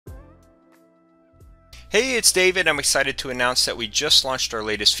Hey, it's David. I'm excited to announce that we just launched our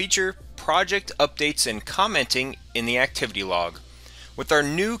latest feature, Project Updates and Commenting in the Activity Log. With our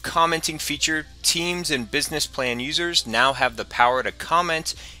new commenting feature, teams and business plan users now have the power to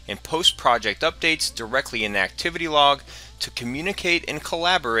comment and post project updates directly in the activity log to communicate and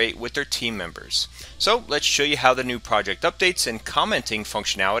collaborate with their team members. So let's show you how the new project updates and commenting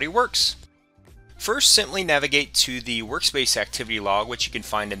functionality works. First, simply navigate to the Workspace Activity Log, which you can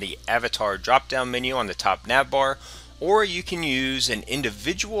find in the Avatar drop-down menu on the top nav bar, or you can use an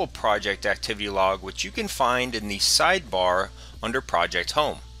individual project activity log, which you can find in the sidebar under Project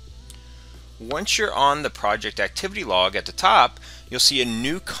Home. Once you're on the project activity log at the top, you'll see a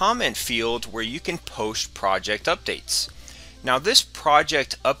new comment field where you can post project updates. Now, this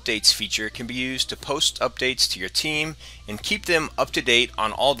project updates feature can be used to post updates to your team and keep them up to date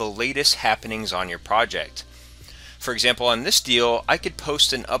on all the latest happenings on your project. For example, on this deal, I could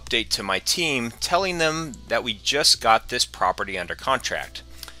post an update to my team telling them that we just got this property under contract.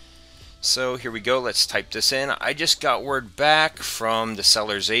 So here we go, let's type this in. I just got word back from the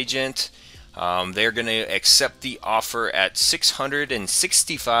seller's agent. They're going to accept the offer at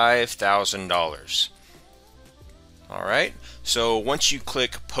 $665,000. Alright, so once you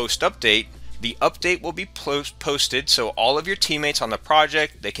click Post Update, the update will be posted so all of your teammates on the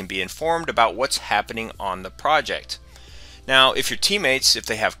project, they can be informed about what's happening on the project. Now, if your teammates, if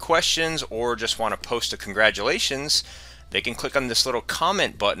they have questions or just want to post a congratulations, they can click on this little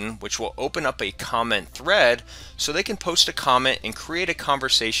comment button, which will open up a comment thread so they can post a comment and create a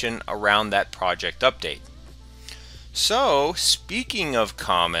conversation around that project update. So, speaking of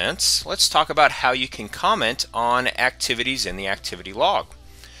comments, let's talk about how you can comment on activities in the activity log.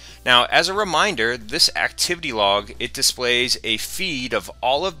 Now, as a reminder, this activity log, it displays a feed of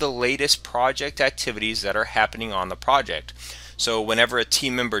all of the latest project activities that are happening on the project. So whenever a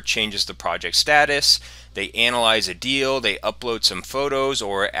team member changes the project status, they analyze a deal, they upload some photos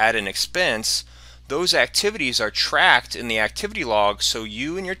or add an expense, those activities are tracked in the activity log so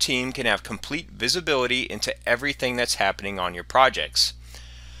you and your team can have complete visibility into everything that's happening on your projects.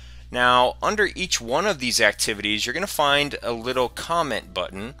 Now, under each one of these activities, you're going to find a little comment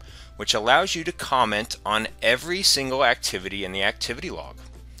button which allows you to comment on every single activity in the activity log.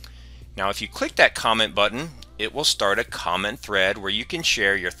 Now, if you click that comment button, it will start a comment thread where you can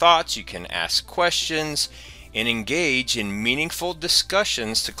share your thoughts, you can ask questions, and engage in meaningful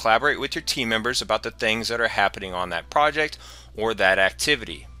discussions to collaborate with your team members about the things that are happening on that project or that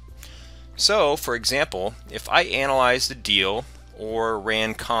activity. So, for example, if I analyzed the deal or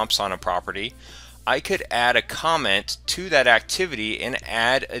ran comps on a property, I could add a comment to that activity and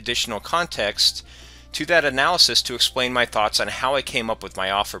add additional context to that analysis to explain my thoughts on how I came up with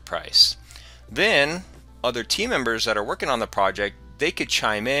my offer price. Then, other team members that are working on the project, they could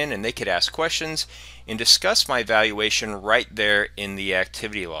chime in and they could ask questions and discuss my valuation right there in the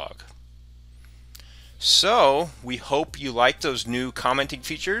activity log. So we hope you like those new commenting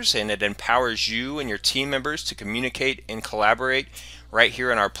features and it empowers you and your team members to communicate and collaborate right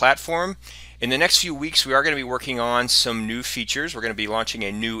here on our platform. In the next few weeks, we are going to be working on some new features. We're going to be launching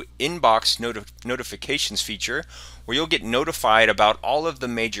a new inbox notifications feature where you'll get notified about all of the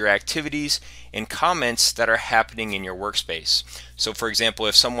major activities and comments that are happening in your workspace. So for example,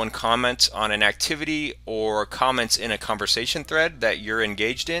 if someone comments on an activity or comments in a conversation thread that you're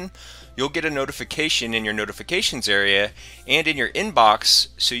engaged in, you'll get a notification in your notifications area and in your inbox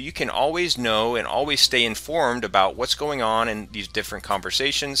so you can always know and always stay informed about what's going on in these different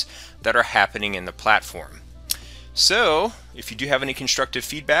conversations that are happening in the platform. So, if you do have any constructive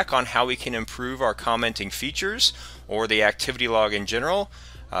feedback on how we can improve our commenting features or the activity log in general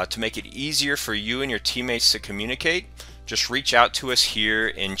to make it easier for you and your teammates to communicate, just reach out to us here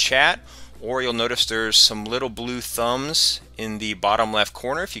in chat, or you'll notice there's some little blue thumbs in the bottom left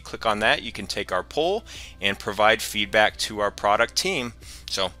corner. If you click on that, you can take our poll and provide feedback to our product team.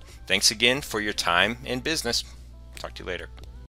 So, thanks again for your time and business. Talk to you later.